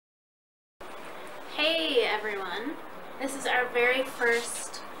Hey everyone, this is our very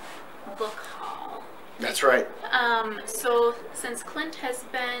first book haul. That's right. So since Clint has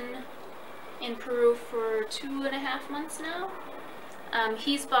been in Peru for 2.5 months now,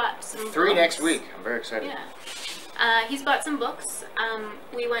 he's bought some Three books. next week. I'm very excited. Yeah. He's bought some books.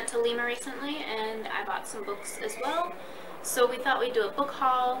 We went to Lima recently and I bought some books as well. So we thought we'd do a book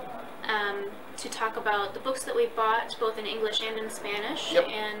haul to talk about the books that we bought, both in English and in Spanish,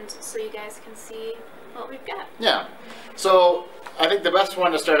 and so you guys can see what we've got. Yeah. So I think the best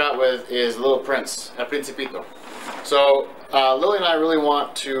one to start out with is Little Prince, El Principito. So Lily and I really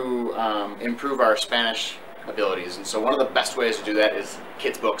want to improve our Spanish abilities, and so one of the best ways to do that is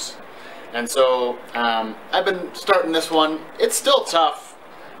kids' books. And so I've been starting this one. It's still tough.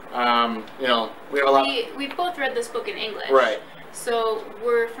 You know, we have a lot. We've both read this book in English. Right. So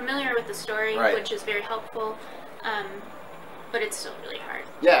we're familiar with the story, right. which is very helpful, but it's still really hard.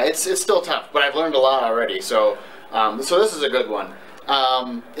 Yeah, it's still tough, but I've learned a lot already. So so this is a good one.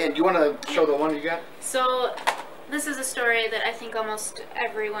 And do you want to show the one you got? So this is a story that I think almost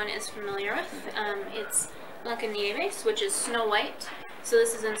everyone is familiar with. It's Blancanieves, which is Snow White. So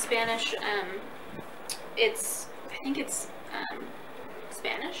this is in Spanish. I think it's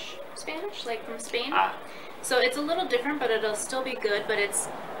Spanish, like from Spain. So it's a little different, but it'll still be good. But it's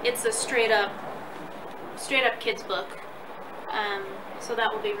a straight up kids book. So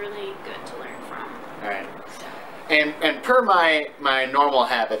that will be really good to learn from. All right. And per my normal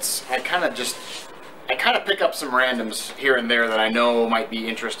habits, I kind of pick up some randoms here and there that I know might be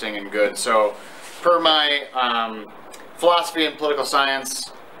interesting and good. So per my philosophy and political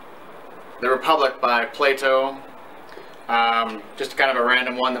science, The Republic by Plato, just kind of a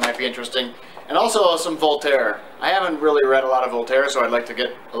random one that might be interesting. And also some Voltaire. I haven't really read a lot of Voltaire, so I'd like to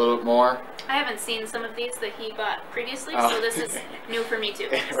get a little bit more. I haven't seen some of these that he bought previously, so this is new for me too.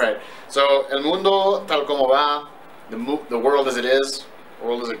 Right. So, El Mundo Tal Como Va, the world as it is, the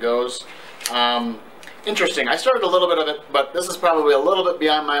world as it goes. Interesting. I started a little bit of it, but this is probably a little bit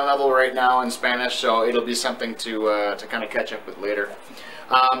beyond my level right now in Spanish, so it'll be something to kind of catch up with later.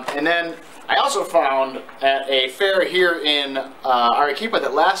 And then I also found at a fair here in Arequipa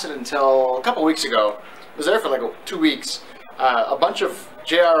that lasted until a couple weeks ago. I was there for like 2 weeks. A bunch of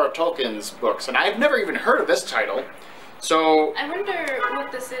J.R.R. Tolkien's books, and I've never even heard of this title. So I wonder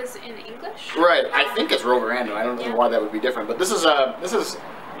what this is in English. Right, I think it's Roverando. I don't know why that would be different, but this is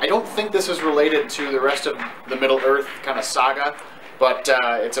I don't think this is related to the rest of the Middle Earth kind of saga, but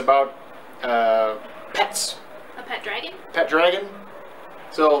it's about pets. A pet dragon? Pet dragon.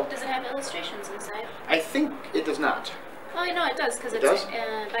 So does it have illustrations inside? I think it does not. Oh, no, it does, because it's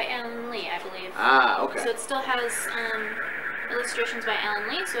by Alan Lee, I believe. Ah, okay. So it still has illustrations by Alan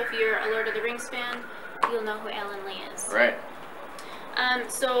Lee, so if you're a Lord of the Rings fan, you'll know who Alan Lee is. Right.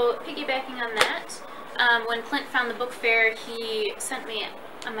 So piggybacking on that, when Clint found the book fair, he sent me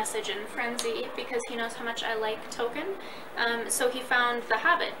a message in frenzy because he knows how much I like Tolkien. So he found The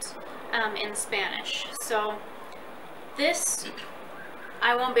Hobbit in Spanish. So this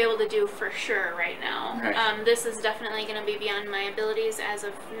I won't be able to do for sure right now. Right. This is definitely going to be beyond my abilities as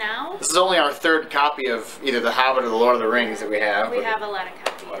of now. This is only our third copy of either The Hobbit or The Lord of the Rings that we have. We have a lot of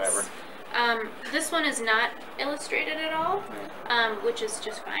copies. Whatever. This one is not illustrated at all, which is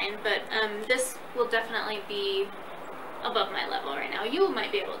just fine, but this will definitely be above my level right now. You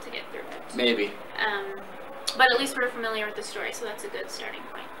might be able to get through it. Maybe. But at least we're familiar with the story, so that's a good starting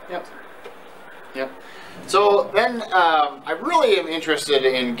point. Yep. Yep. So then I really am interested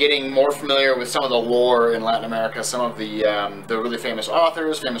in getting more familiar with some of the lore in Latin America, some of the really famous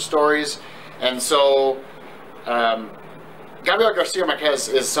authors, famous stories. And so Gabriel Garcia Marquez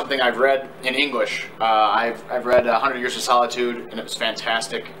is something I've read in English. I've read 100 Years of Solitude, and it was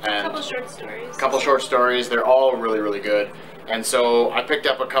fantastic. And a couple short stories. Couple short stories. They're all really, really good. And so I picked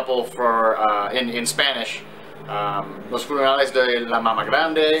up a couple for in Spanish. Los Funerales de la Mama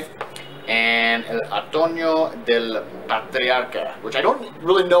Grande and El Otoño del Patriarca, which I don't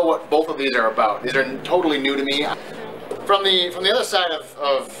really know what both of these are about. These are totally new to me. From the other side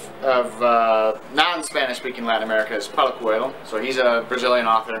of non-Spanish speaking Latin America is Paulo Coelho, so he's a Brazilian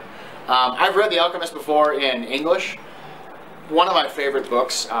author. I've read The Alchemist before in English. One of my favorite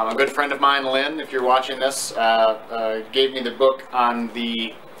books. A good friend of mine, Lynn, if you're watching this, gave me the book on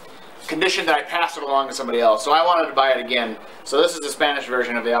the condition that I passed it along to somebody else, so I wanted to buy it again. So this is the Spanish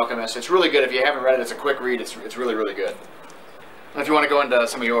version of The Alchemist. It's really good. If you haven't read it, it's a quick read. It's really, really good. If you want to go into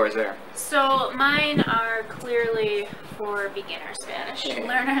some of yours there. So mine are clearly for beginner Spanish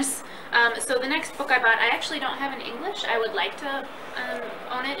learners. So the next book I bought, I actually don't have in English. I would like to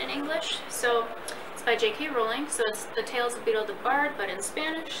own it in English. So It's by J.K. Rowling, so it's the Tales of Beetle the Bard, but in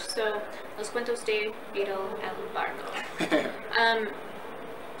Spanish. So Los Cuentos de Beetle el Bardo.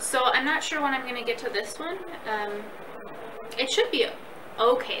 So I'm not sure when I'm going to get to this one. It should be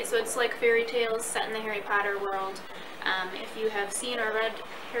okay. So it's like fairy tales set in the Harry Potter world. If you have seen or read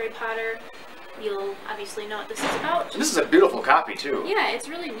Harry Potter, you'll obviously know what this is about. This is a beautiful copy too. Yeah, it's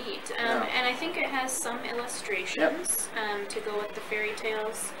really neat. And I think it has some illustrations to go with the fairy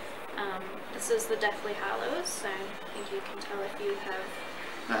tales. This is the Deathly Hallows. I think you can tell if you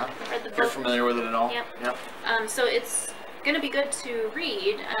have read the book. You're familiar with it at all? Yep. So it's going to be good to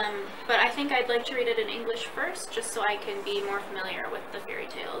read, but I think I'd like to read it in English first, just so I can be more familiar with the fairy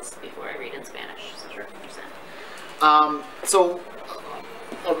tales before I read in Spanish. So sure. So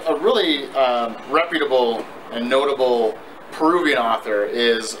a really reputable and notable Peruvian author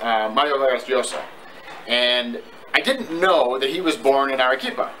is Mario Vargas Llosa, and I didn't know that he was born in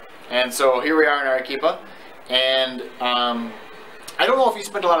Arequipa. And so here we are in Arequipa, and I don't know if he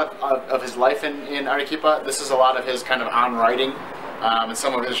spent a lot of his life in Arequipa. This is a lot of his kind of on writing and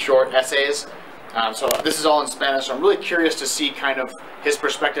some of his short essays. So this is all in Spanish, so I'm really curious to see kind of his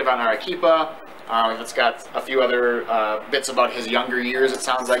perspective on Arequipa. It's got a few other bits about his younger years, it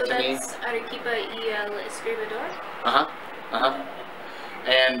sounds like to me. Arequipa y el Escribidor?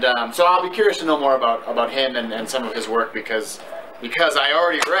 And so I'll be curious to know more about him and some of his work because I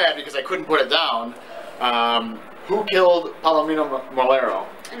already read, because I couldn't put it down, Who Killed Palomino Molero?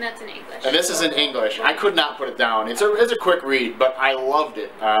 And that's in English. And this is in English. I could not put it down. It's a quick read, but I loved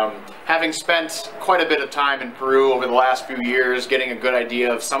it. Having spent quite a bit of time in Peru over the last few years, getting a good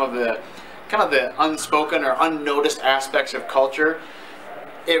idea of some of the kind of the unspoken or unnoticed aspects of culture,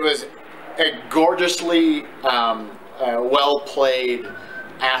 it was a gorgeously well-played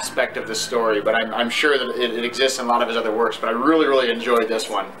aspect of the story, but I'm sure that it exists in a lot of his other works, but I really, really enjoyed this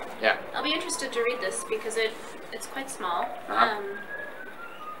one. Yeah. I'll be interested to read this because it's quite small.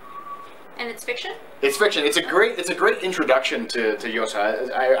 And it's fiction? It's fiction. It's a great introduction to Llosa.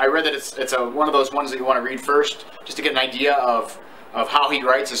 I read that it's one of those ones that you want to read first, just to get an idea of how he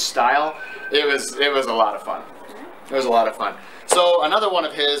writes, his style. It was a lot of fun. It was a lot of fun. So another one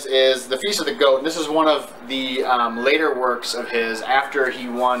of his is The Feast of the Goat. And this is one of the later works of his after he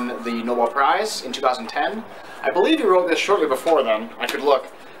won the Nobel Prize in 2010. I believe he wrote this shortly before then. I could look.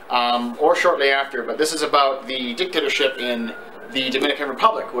 Or shortly after. But this is about the dictatorship in the Dominican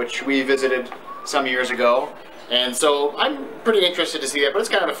Republic, which we visited some years ago. And so I'm pretty interested to see that. But it's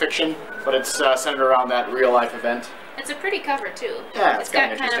kind of a fiction, but it's centered around that real-life event. It's a pretty cover, too. Yeah, it's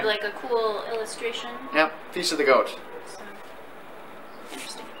got kind of like a cool illustration. Yep, Feast of the Goat. So,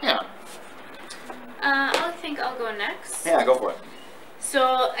 interesting. Yeah. I think I'll go next. Yeah, go for it.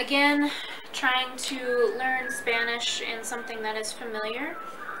 So, again, trying to learn Spanish in something that is familiar.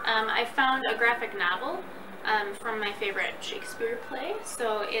 I found a graphic novel from my favorite Shakespeare play.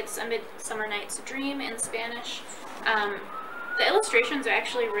 So, it's A Midsummer Night's Dream in Spanish. The illustrations are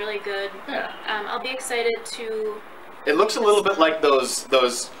actually really good. Yeah. I'll be excited to... It looks a little bit like those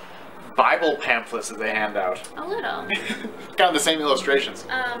Bible pamphlets that they hand out. A little. Kind of the same illustrations.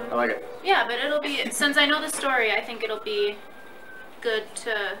 I like it. Yeah, but it'll be, since I know the story, I think it'll be good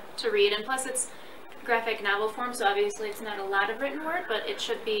to read. And plus it's graphic novel form, so obviously it's not a lot of written word, but it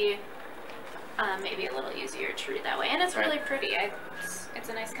should be maybe a little easier to read that way. And it's really pretty. It's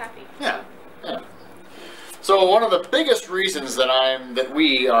a nice copy. Yeah. Yeah. So one of the biggest reasons that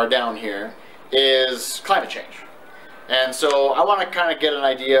we are down here is climate change. And so I want to kind of get an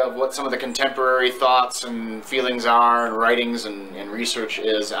idea of what some of the contemporary thoughts and feelings are, and writings and research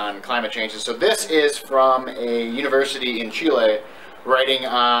is on climate change. And so this is from a university in Chile writing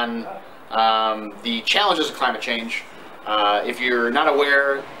on the challenges of climate change. If you're not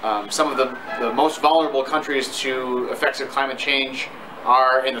aware, some of the most vulnerable countries to effects of climate change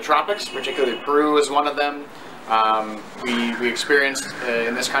are in the tropics, particularly Peru is one of them. We experienced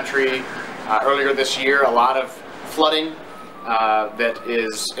in this country earlier this year a lot of flooding that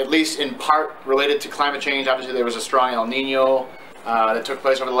is at least in part related to climate change. Obviously there was a strong El Nino that took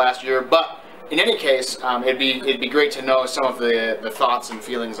place over the last year, but in any case it'd be great to know some of the thoughts and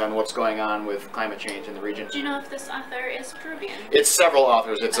feelings on what's going on with climate change in the region. Do you know if this author is Peruvian? It's several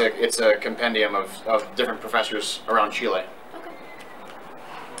authors. It's a compendium of different professors around Chile.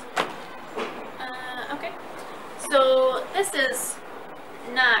 Okay. So this is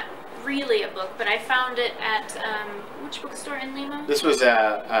not really a book, but I found it at which bookstore in Lima? This was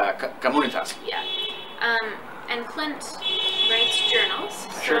Comunitas. Yeah. And Clint writes journals,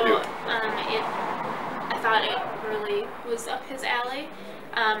 Sure so do. I thought it really was up his alley.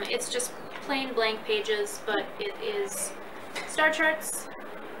 It's just plain blank pages, but it is star charts,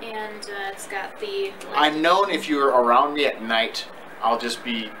 and it's got the... I'm known if you're around me at night, I'll just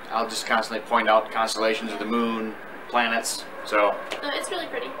constantly point out constellations of the moon, planets, so... it's really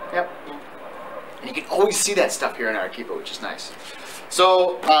pretty. Yep. Yeah. And you can always see that stuff here in Arequipa, which is nice.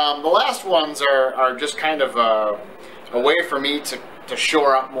 So, the last ones are just kind of a way for me to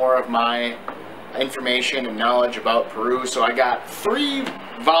shore up more of my information and knowledge about Peru. So I got 3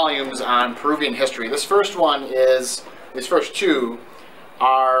 volumes on Peruvian history. This first one these first 2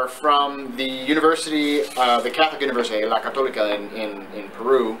 are from the university, the Catholic University, La Católica in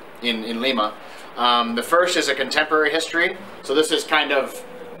Peru, in Lima. The first is a contemporary history. So this is kind of,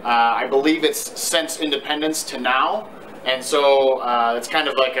 I believe it's since independence to now. And so it's kind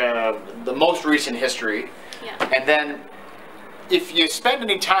of like the most recent history. Yeah. And then if you spend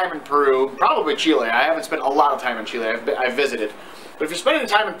any time in Peru, probably Chile, I haven't spent a lot of time in Chile, I've visited, but if you spend any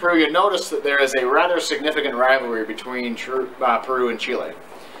time in Peru, you'll notice that there is a rather significant rivalry between Peru and Chile.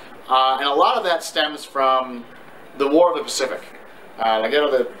 And a lot of that stems from the War of the Pacific, La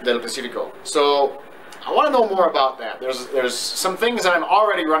Guerra del Pacífico. So I want to know more about that. There's some things that I'm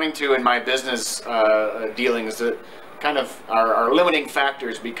already running to in my business dealings that kind of are limiting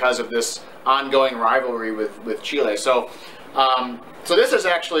factors because of this ongoing rivalry with Chile. So this is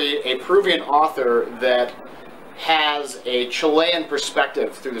actually a Peruvian author that has a Chilean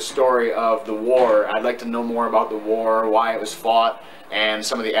perspective through the story of the war. I'd like to know more about the war, why it was fought, and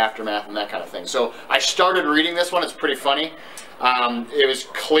some of the aftermath and that kind of thing. So I started reading this one. It's pretty funny. It was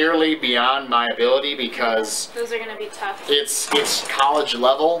clearly beyond my ability because those are going to be tough. It's college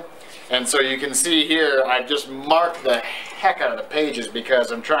level. And so you can see here, I've just marked the heck out of the pages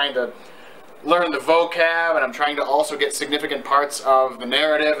because I'm trying to learn the vocab, and I'm trying to also get significant parts of the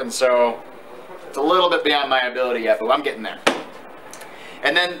narrative, and so it's a little bit beyond my ability yet, but I'm getting there.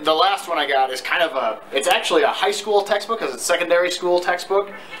 And then the last one I got is kind of it's actually a high school textbook, because it's a secondary school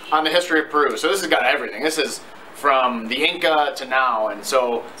textbook on the history of Peru. So this has got everything. This is from the Inca to now, and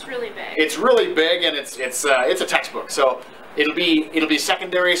so it's really big. It's really big, and it's a textbook. So it'll be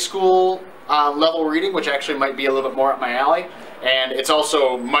secondary school level reading, which actually might be a little bit more up my alley. And it's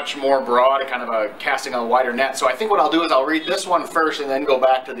also much more broad, kind of a casting a wider net. So I think what I'll do is I'll read this one first and then go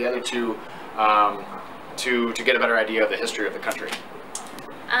back to the other 2 to get a better idea of the history of the country.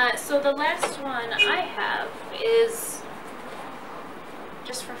 So the last one I have is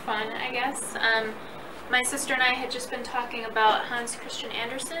just for fun, I guess. My sister and I had just been talking about Hans Christian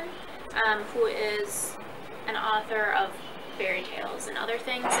Andersen, who is an author of fairy tales and other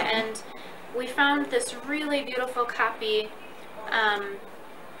things, and we found this really beautiful copy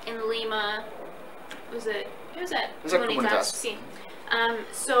in Lima. It was at Comunitas.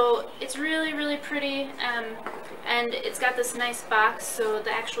 So it's really, really pretty, and it's got this nice box, so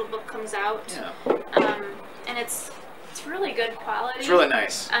the actual book comes out. Yeah. And it's really good quality. It's really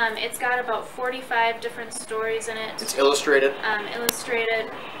nice. It's got about 45 different stories in it. It's illustrated.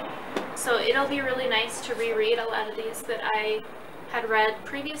 Illustrated. So it'll be really nice to reread a lot of these that I had read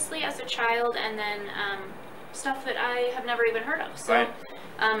previously as a child, and then stuff that I have never even heard of. So right.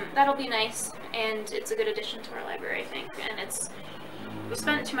 That'll be nice, and it's a good addition to our library, I think. And we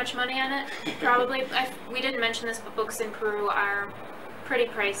spent too much money on it, probably. We didn't mention this, but books in Peru are pretty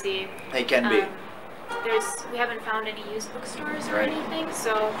pricey. They can be. We haven't found any used bookstores or right. anything,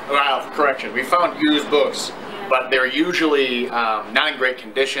 so... Well, correction, we found used books, yeah. but they're usually not in great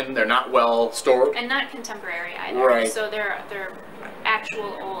condition, they're not well stored. And not contemporary either, right. So they're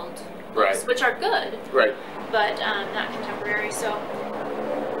actual old books, right. which are good, right. but not contemporary, so...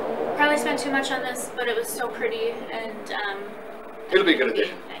 Probably spent too much on this, but it was so pretty, and it'll be a good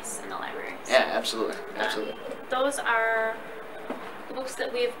addition. Nice in the library. So, yeah, absolutely, absolutely. Those are the books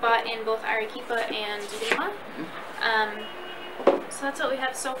that we've bought in both Arequipa and Lima. Mm-hmm. So that's what we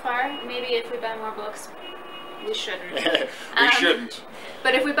have so far. Maybe if we buy more books, we shouldn't. We shouldn't.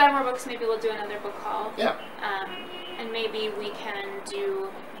 But if we buy more books, maybe we'll do another book haul. Yeah. And maybe we can do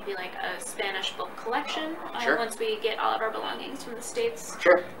maybe like a Spanish book collection sure. once we get all of our belongings from the States.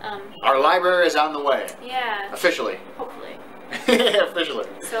 Sure. Our library is on the way. Yeah. Officially. Hopefully. Officially.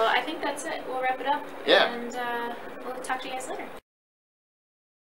 So I think that's it. We'll wrap it up. Yeah. And we'll talk to you guys later.